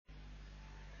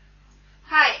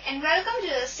and welcome to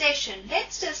the session.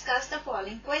 Let's discuss the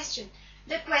following question.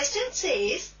 The question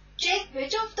says, check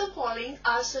which of the following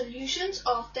are solutions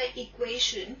of the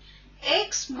equation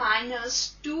x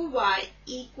minus 2y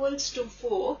equals to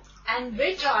 4 and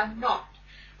which are not.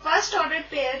 First ordered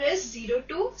pair is 0,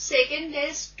 2, second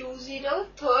is 2, 0,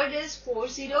 third is 4,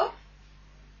 0,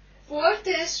 fourth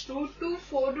is root 2,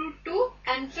 4 root 2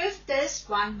 and fifth is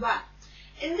 1, 1.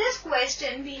 In this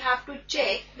question, we have to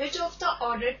check which of the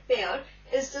ordered pair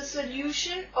is the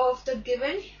solution of the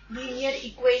given linear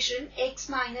equation x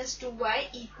minus 2y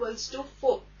equals to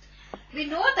 4. We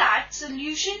know that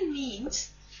solution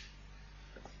means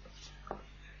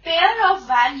pair of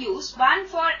values, one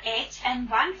for x and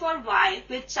one for y,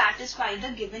 which satisfy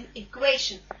the given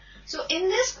equation. So in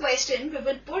this question, we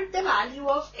will put the value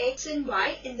of x and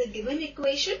y in the given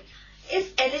equation.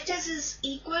 If LHS is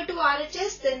equal to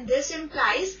RHS, then this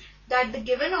implies that the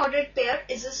given ordered pair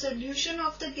is a solution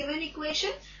of the given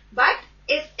equation. But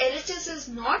if LHS is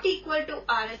not equal to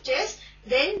RHS,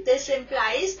 then this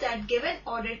implies that given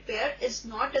ordered pair is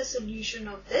not a solution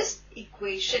of this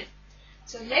equation.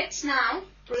 So let's now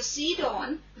proceed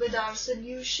on with our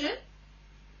solution.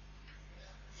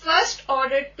 First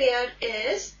ordered pair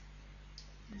is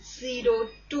 0,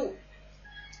 2.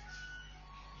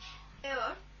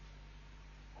 Here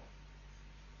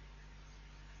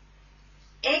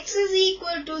x is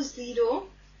equal to 0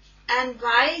 and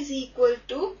y is equal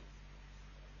to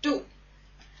 2.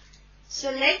 So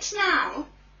let's now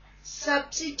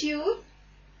substitute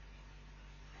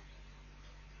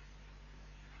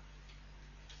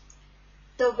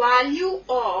the value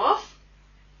of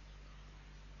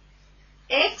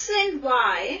x and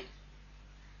y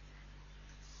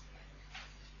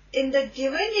in the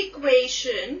given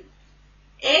equation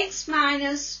x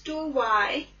minus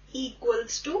 2y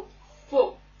equals to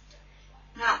 4.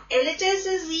 Now LHS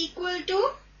is equal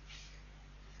to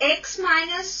x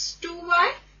minus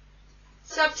 2y.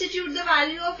 Substitute the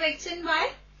value of x and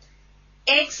y.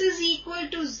 X is equal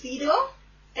to 0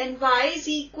 and y is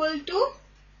equal to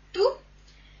 2.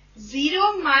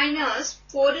 0 minus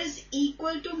 4 is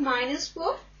equal to minus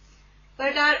 4.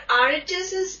 But our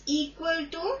RHS is equal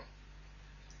to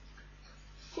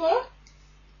 4.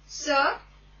 So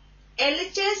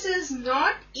LHS is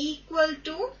not equal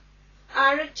to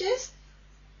RHS,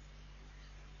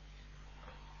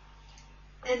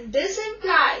 and this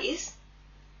implies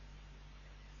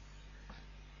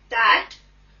that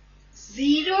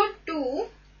 0, 2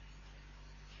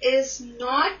 is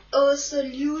not a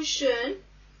solution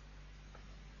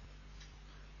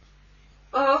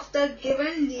of the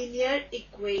given linear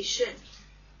equation.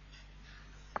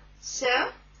 So,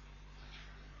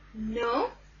 no,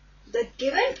 the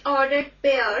given ordered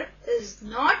pair is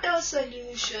not a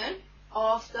solution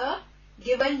of the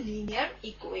given linear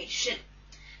equation.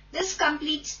 This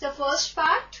completes the first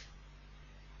part.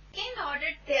 Second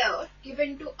ordered pair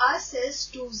given to us is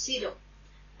 2, 0.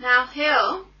 Now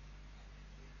here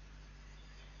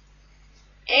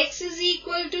x is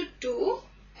equal to 2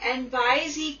 and y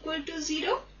is equal to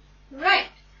 0. Right.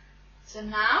 So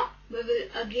now we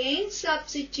will again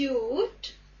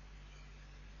substitute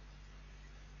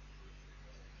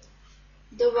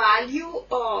the value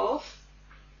of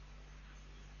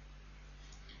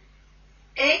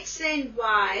x and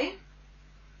y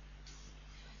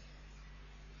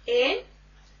in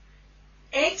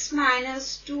x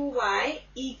minus 2y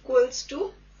equals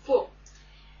to 4.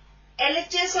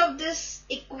 LHS of this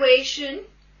equation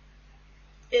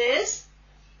is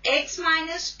x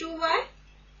minus 2y.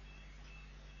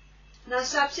 Now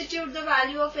substitute the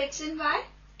value of x and y.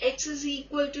 X is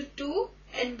equal to 2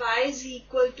 and y is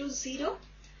equal to 0.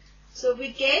 So we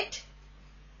get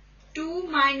 2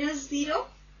 minus 0.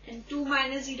 And 2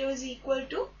 minus 0 is equal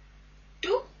to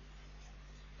 2.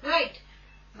 Right.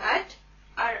 But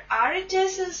our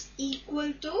RHS is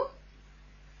equal to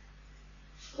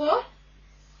 4.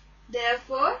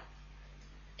 Therefore,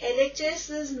 LHS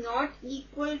is not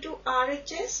equal to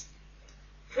RHS.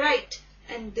 Right.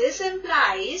 And this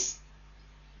implies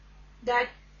that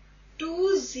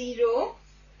 2, 0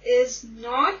 is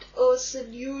not a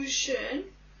solution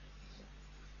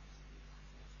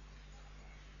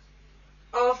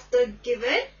of the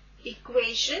given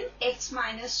equation x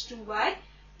minus 2y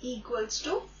equals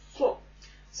to 4.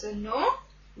 So no,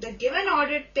 the given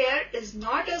ordered pair is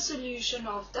not a solution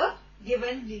of the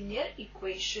given linear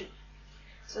equation.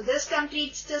 So this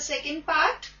completes the second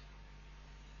part.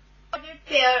 Ordered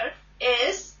pair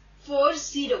is 4,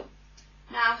 0.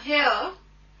 Now here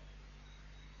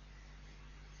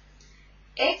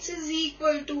x is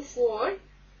equal to 4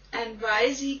 and y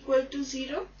is equal to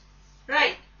 0.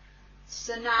 Right.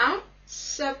 So now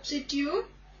substitute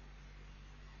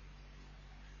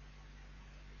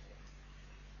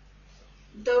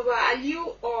the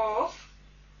value of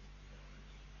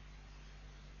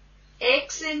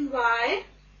x and y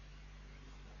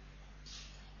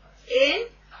in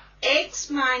x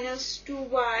minus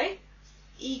 2y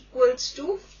equals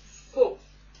to 4.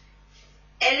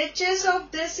 LHS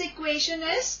of this equation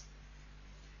is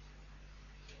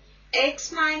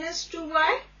x minus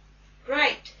 2y,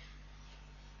 right?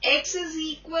 X is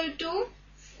equal to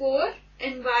 4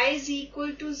 and y is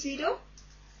equal to 0.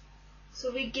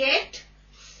 So we get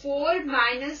 4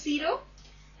 minus 0,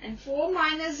 and 4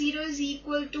 minus 0 is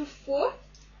equal to 4.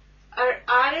 Our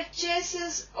RHS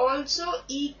is also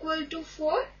equal to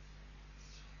 4.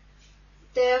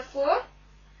 Therefore,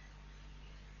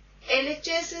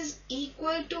 LHS is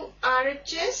equal to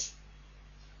RHS,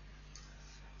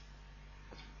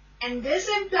 and this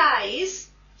implies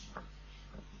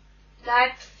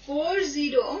that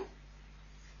 40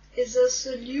 is a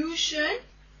solution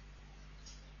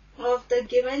of the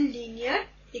given linear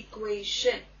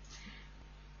equation.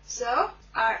 So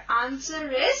our answer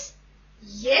is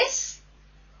yes,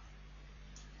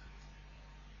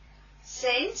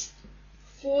 since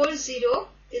 40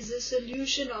 is a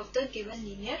solution of the given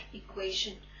linear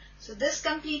equation. So this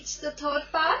completes the third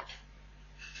part.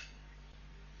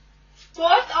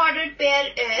 Fourth ordered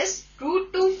pair is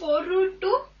root 2, 4 root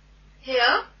 2.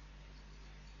 Here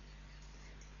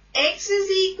x is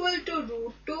equal to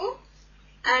root 2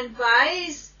 and y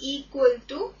is equal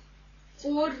to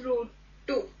 4 root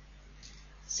 2.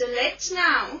 So let's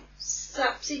now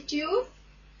substitute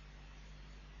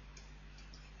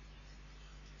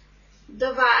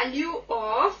the value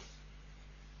of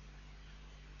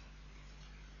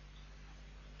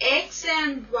x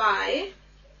and y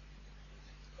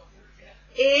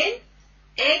in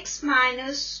x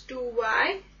minus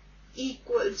 2y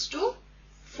equals to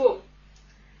 4.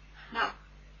 Now,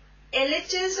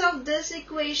 LHS of this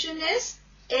equation is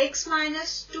x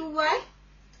minus 2y.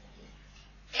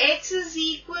 X is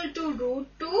equal to root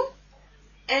 2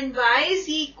 and y is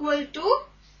equal to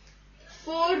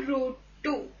 4 root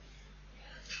 2.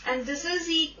 And this is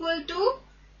equal to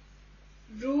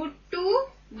root 2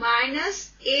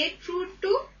 minus 8 root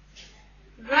 2.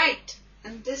 Right.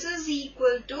 And this is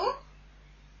equal to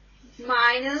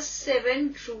minus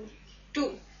 7 root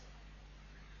 2.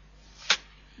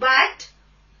 But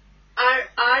our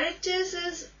RHS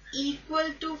is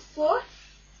equal to 4.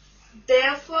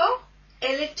 Therefore,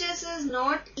 LHS is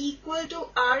not equal to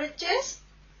RHS.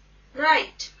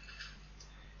 Right.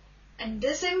 And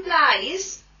this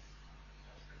implies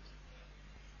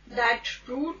that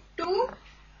root 2,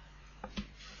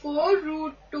 4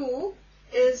 root 2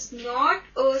 is not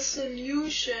a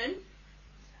solution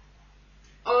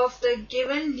of the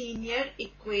given linear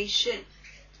equation.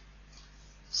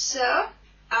 So,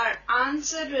 our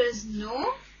answer is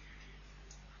no,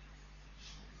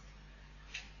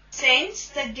 since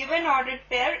the given ordered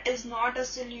pair is not a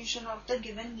solution of the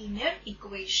given linear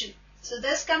equation. So,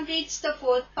 this completes the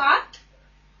fourth part.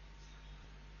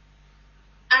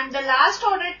 And the last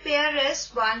ordered pair is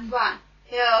 1, 1.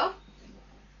 Here,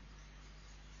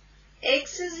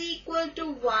 x is equal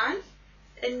to 1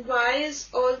 and y is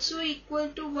also equal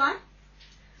to 1.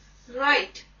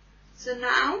 Right. So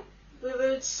now we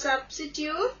will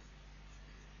substitute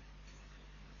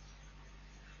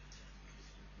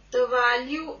the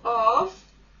value of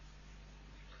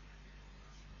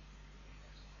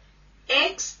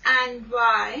x and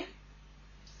y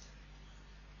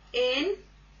in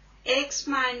x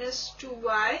minus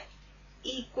 2y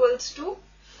equals to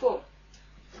 4.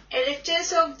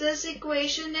 LHS of this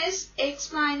equation is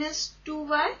x minus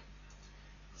 2y.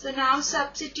 So now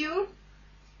substitute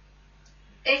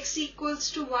x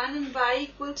equals to 1 and y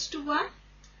equals to 1.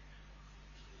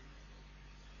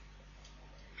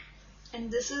 And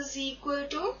this is equal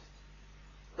to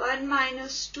 1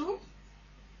 minus 2.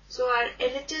 So our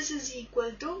LHS is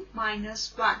equal to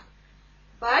minus 1.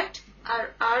 But our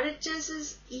RHS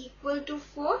is equal to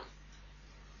 4.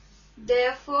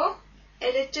 Therefore,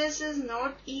 LHS is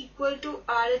not equal to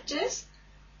RHS,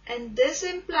 and this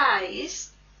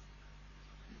implies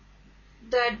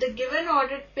that the given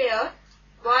ordered pair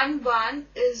 1, 1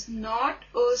 is not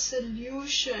a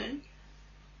solution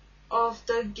of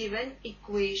the given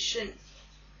equation.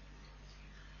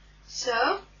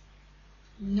 So,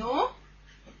 no,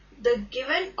 the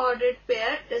given ordered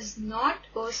pair is not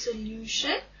a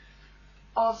solution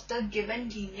of the given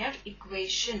linear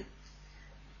equation.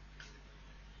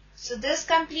 So this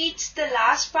completes the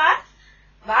last part.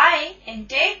 Bye and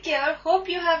take care. Hope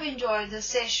you have enjoyed the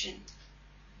session.